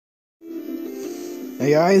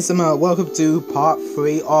Hey guys, welcome to part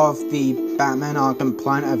 3 of the Batman Arkham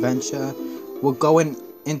Planet adventure. We're going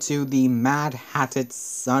into the Mad Hatted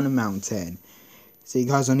Sun Mountain. See you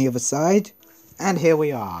guys on the other side, and here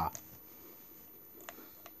we are.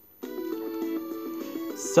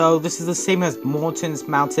 So this is the same as Morton's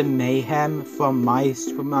Mountain Mayhem from my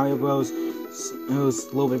Super Mario Bros.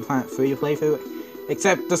 Little Big Planet 3 playthrough,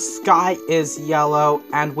 except the sky is yellow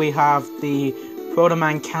and we have the Proto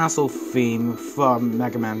Man Castle theme from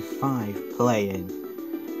Mega Man 5 playing.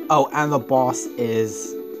 Oh, and the boss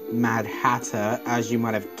is Mad Hatter, as you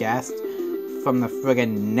might have guessed from the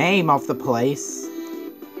friggin' name of the place.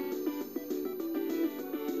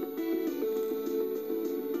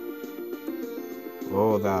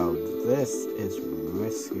 Oh, now this is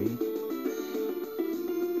risky.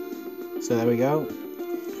 So there we go.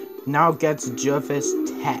 Now gets Jervis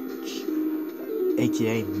Tech,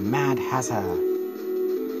 aka Mad Hatter.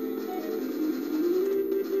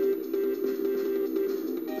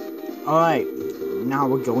 Alright, now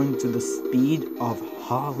we're going to the speed of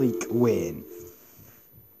Harley Quinn.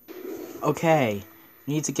 Okay,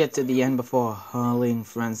 we need to get to the end before Harley and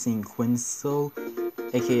Francine Quinzel,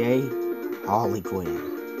 aka Harley Quinn.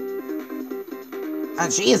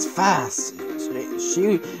 And she is fast.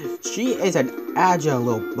 She is an agile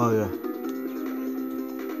little bugger.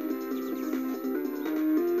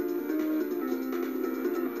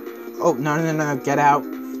 Oh, no, get out.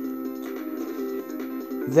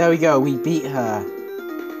 There we go, we beat her.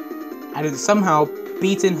 And somehow,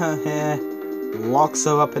 beating her hair locks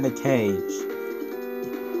her up in a cage.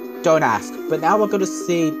 Don't ask, but now we're going to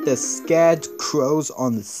see the scared crows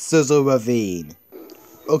on the Scissor Ravine.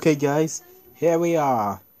 Okay guys, here we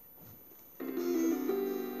are.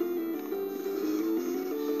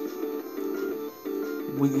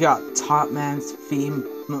 We got Top Man's theme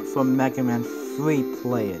from Mega Man 3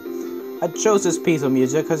 playing. I chose this piece of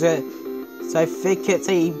music because I think it's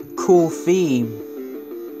a cool theme.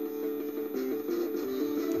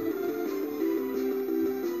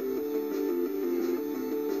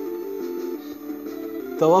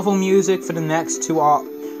 The level music for the next two are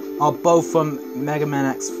both from Mega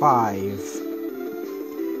Man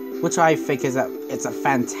X5, which I think it's a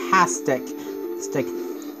fantastic stick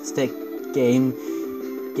game.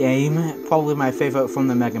 Probably my favorite from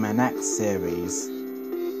the Mega Man X series.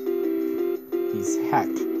 Heck,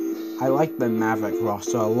 I like the Maverick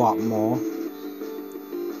roster a lot more,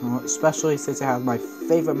 especially since it has my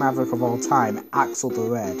favorite Maverick of all time, Axel the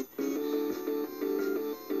Red.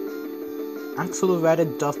 Axel the Red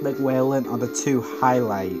and Duff McWhalen are the two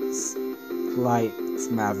highlights,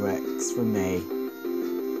 Mavericks for me.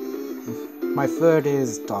 My third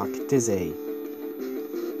is Dark Dizzy.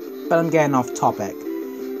 But I'm getting off topic.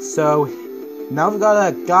 So, now we've got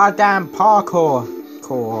a goddamn parkour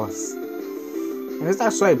course. And it's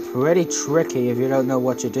actually pretty tricky if you don't know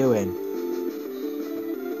what you're doing.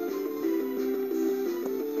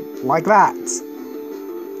 Like that.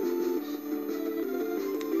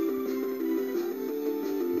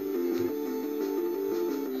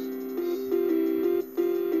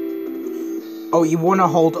 Oh, you want to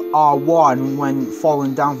hold R1 when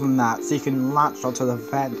falling down from that so you can latch onto the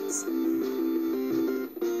fence.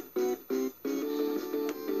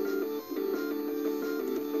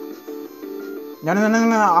 No,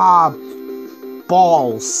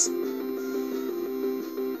 balls.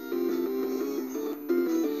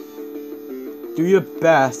 Do your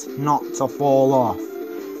best not to fall off.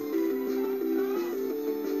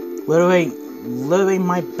 Literally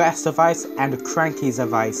my best advice, and Cranky's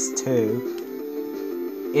advice too,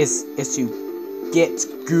 is to get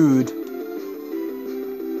good.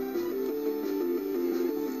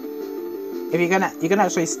 If you're gonna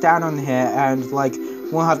actually stand on here and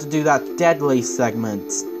we'll have to do that deadly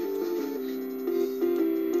segment.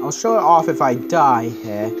 I'll show it off if I die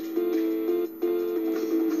here.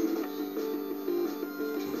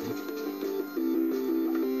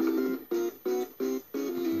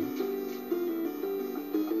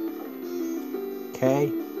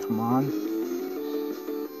 Okay, come on.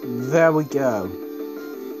 There we go.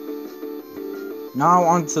 Now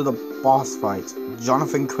on to the boss fight.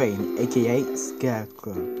 Jonathan Crane, aka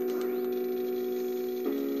Scarecrow.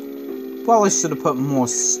 Probably should have put more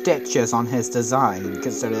stitches on his design,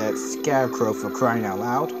 considering it's Scarecrow, for crying out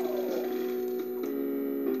loud.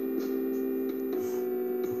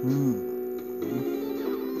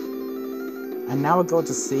 And now we're going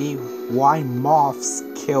to see why moths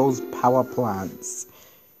kills power plants.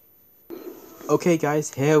 Okay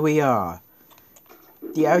guys, here we are.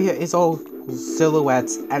 The area is all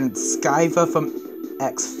silhouettes and Skyver from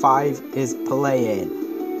X5 is playing.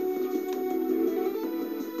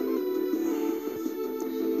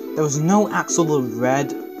 There was no actual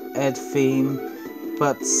red theme,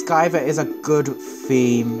 but Skyver is a good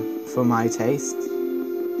theme for my taste.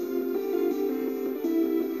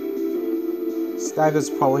 Skyver's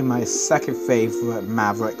probably my second favourite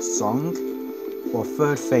Maverick song, or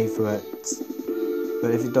third favourite,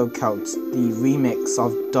 but if you don't count the remix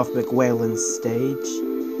of Duff McWhalen's Stage,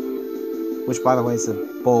 which by the way is a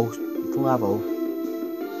bold level.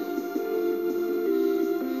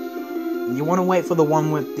 You want to wait for the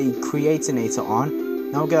one with the Creatinator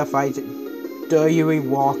on. Now we're gonna fight Yuri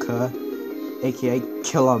Walker, aka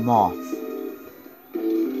Killer Moth.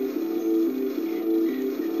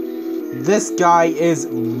 This guy is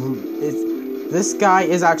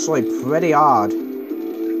actually pretty odd.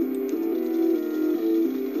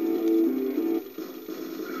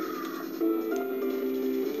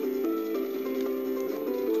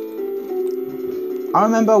 I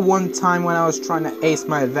remember one time when I was trying to ace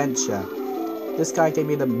my adventure, this guy gave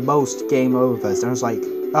me the most game overs, and I was like,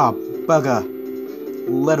 oh, bugger.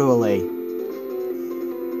 Literally.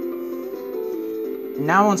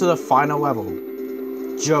 Now onto the final level.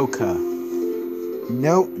 Joker.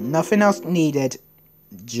 Nope, nothing else needed.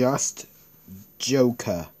 Just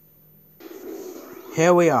Joker.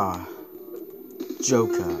 Here we are.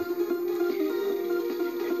 Joker.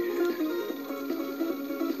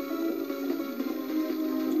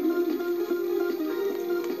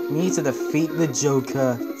 We need to defeat the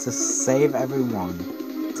Joker to save everyone.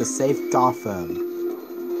 To save Gotham.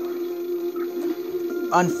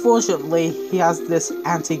 Unfortunately, he has this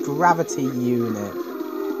anti-gravity unit.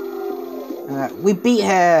 We beat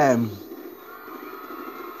him!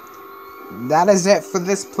 That is it for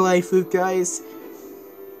this playthrough, guys.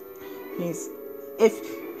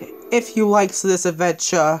 If you liked this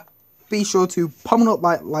adventure, be sure to pummel up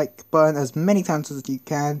that like button as many times as you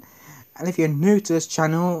can. And if you're new to this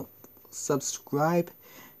channel, subscribe.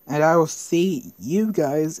 And I will see you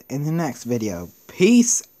guys in the next video.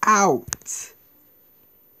 Peace out!